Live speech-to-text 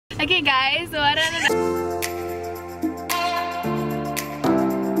Okay guys, we waren aan het...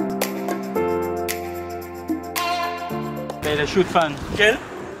 Bij de shoot van Kel.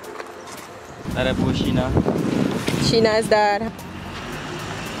 Daar hebben we China. China is daar.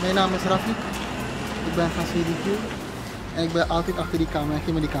 Mijn naam is Rafi. Ik ben van CDQ. En ik ben altijd achter die camera en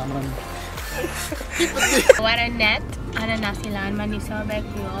geef me die camera mee. We waren net aan de Nasilaan, maar niet zo bij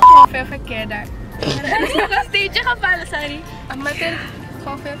vlog. Veel verkeer daar. Er is nog een steentje gevallen, sorry. Omdat er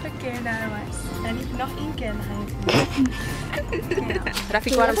gewoon veel verkeer daar was. En ik nog één keer gaan.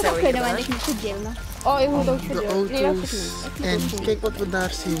 Rafik, waarom zijn we hier? Ik moet verdelen. Oh, je moet ook De auto's. En kijk wat we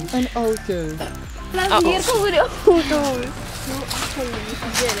daar zien. een auto. Laat hier komen de auto's. Zo achterlijk.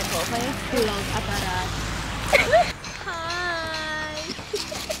 Jennifer, van je vlogapparaat. Hi.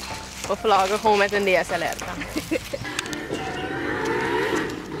 We vloggen gewoon met een DSLR.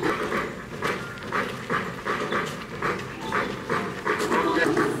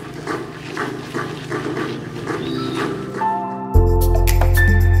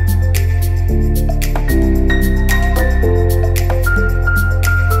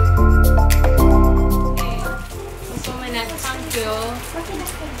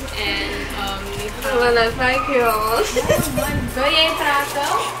 Wil jij praten?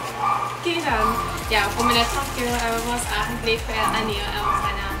 Kijk dan. Ja, we komen net van Kul en we was aangekleed voor Anil en we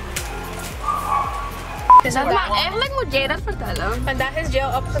gaan aan. Maar eigenlijk moet jij dat vertellen. Vandaag is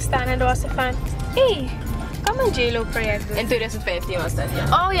Jill opgestaan en er was ze van, hey, kom een JLO Project doen. In 2015 was dat,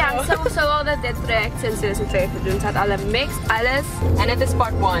 ja. Oh ja, ze wilden dit project sinds 2015 doen. Ze had alle mix, alles. En het is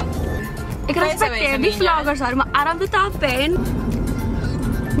part 1. Ik respecteer die vloggers hoor, maar arm doet al pijn.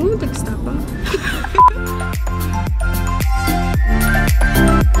 Hoe moet ik stappen?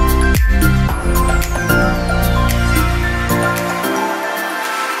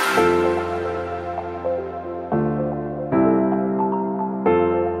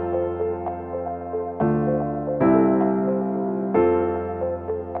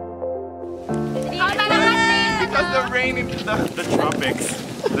 Because the rain in the tropics.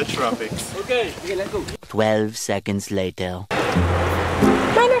 The tropics. Okay, let's go. 12 seconds later.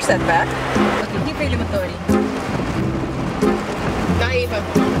 Minor setback. Hindi pa elementary. Naive.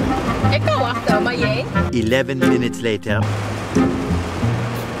 Ikaw wachten, maar jij? 11 minutes later.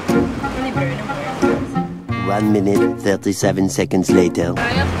 1 minute 37 seconds later.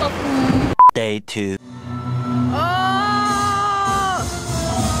 Day 2.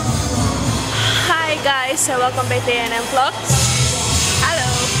 Hi guys, welkom bij TNM Vlogs. Hallo,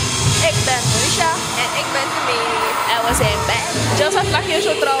 ik ben Risha en ik ben Camille. En we zijn bij Joseph Lakje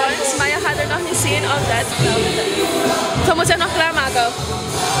Show trouwens, maar je gaat er nog niet zien omdat we moeten nog klaarmaken.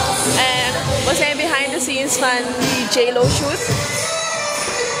 En we zijn behind the scenes van die JLO shoot.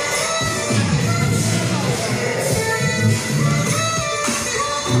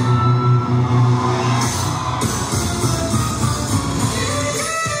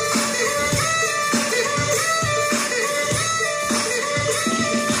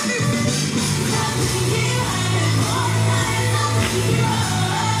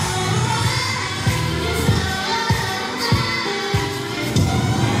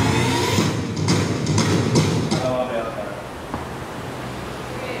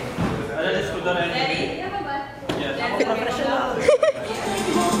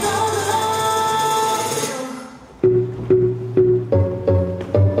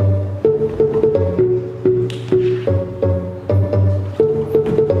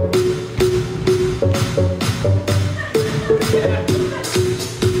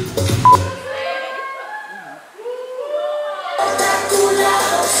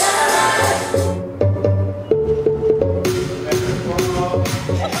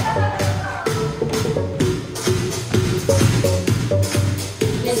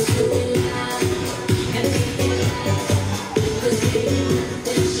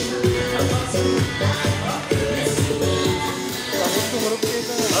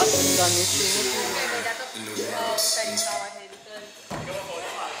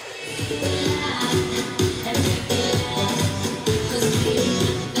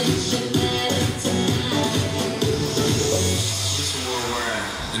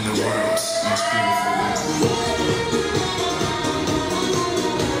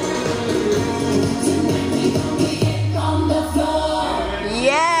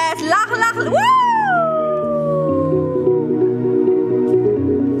 Yes! Lach, lach! Woo!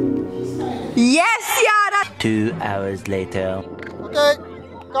 Yes, Yara! 2 hours later. Okay,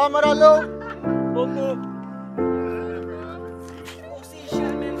 camera low.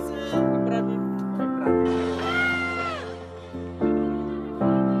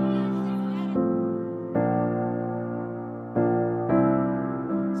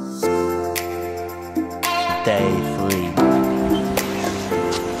 Day 3.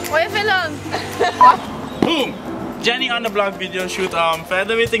 Hoi film! Boom! Jenny on the blog video shoot.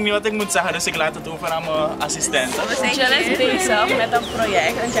 Verder weet ik niet wat ik moet zeggen, dus ik laat het over aan mijn assistenten. Jen is bezig met een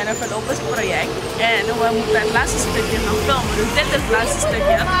project, een Jennifer Lopez project. En we moeten het laatste stukje gaan filmen. Dus dit is het laatste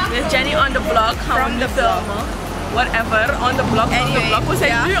stukje. Dus Jenny on the blog gaan we nu filmen. Whatever, on the blog, on the blog. We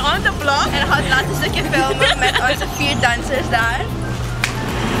zijn nu on the blog. En dan gaan we het laatste stukje filmen met onze 4 dansers daar.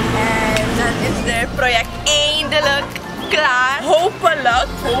 En dan is het project eindelijk klaar. Hopelijk.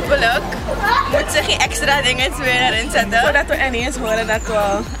 Hopelijk. Moeten ze geen extra dingen weer erin zetten. Voordat we ineens horen dat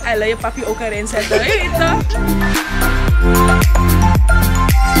we je papi ook erin zetten. Weet je toch?